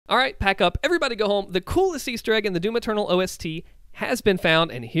All right, pack up. Everybody go home. The coolest Easter egg in the Doom Eternal OST has been found,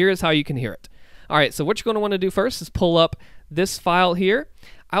 and here's how you can hear it. All right, so what you're going to want to do first is pull up this file here.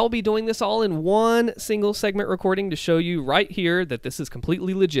 I will be doing this all in one single segment recording to show you right here that this is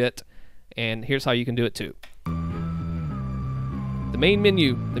completely legit, and here's how you can do it too. The main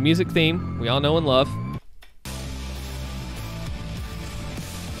menu, the music theme, we all know and love.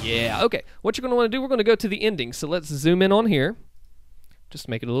 Yeah, okay. What you're going to want to do, we're going to go to the ending, so let's zoom in on here. Just to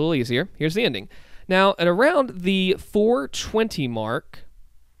make it a little easier. Here's the ending. Now, at around the 4:20 mark,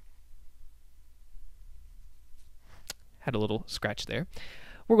 had a little scratch there.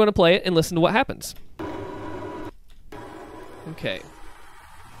 We're going to play it and listen to what happens. Okay.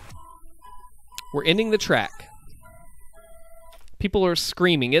 We're ending the track. People are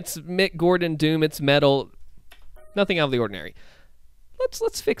screaming. It's Mick Gordon Doom. It's metal. Nothing out of the ordinary.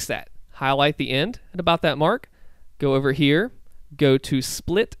 Let's fix that. Highlight the end at about that mark. Go over here. Go to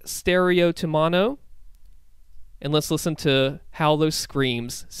split stereo to mono, and let's listen to how those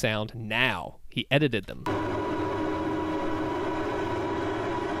screams sound now. He edited them.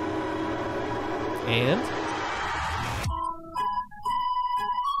 And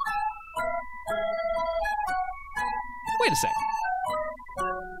wait a sec.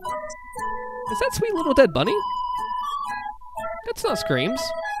 Is that Sweet Little Dead Bunny? That's not screams.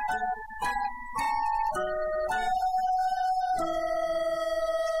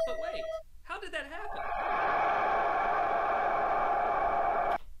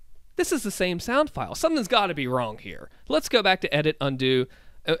 This is the same sound file. Something's got to be wrong here. Let's go back to edit, undo,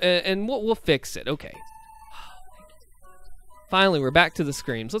 and we'll fix it. Okay. Finally, we're back to the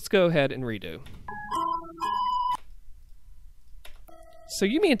screams. Let's go ahead and redo. So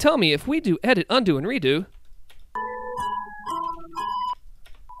you mean tell me if we do edit, undo, and redo,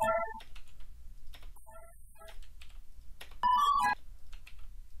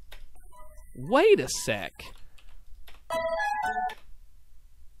 wait a sec.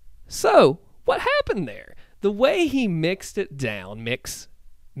 So, what happened there? The way he mixed it down,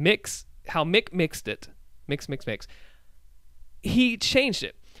 how Mick mixed it, mix, he changed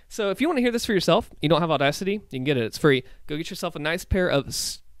it. So if you want to hear this for yourself, you don't have Audacity, you can get it, it's free. Go get yourself a nice pair of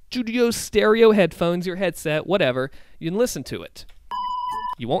studio stereo headphones, your headset, whatever. You can listen to it.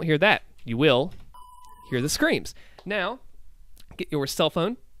 You won't hear that. You will hear the screams. Now, get your cell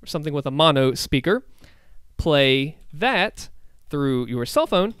phone or something with a mono speaker, play that through your cell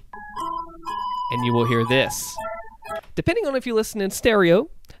phone, and you will hear this. Depending on if you listen in stereo,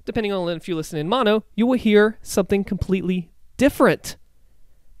 depending on if you listen in mono, you will hear something completely different.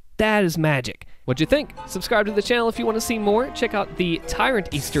 That is magic. What'd you think? Subscribe to the channel if you want to see more. Check out the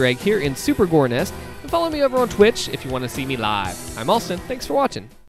Tyrant Easter egg here in Super Gore Nest, and follow me over on Twitch if you want to see me live. I'm Austin. Thanks for watching.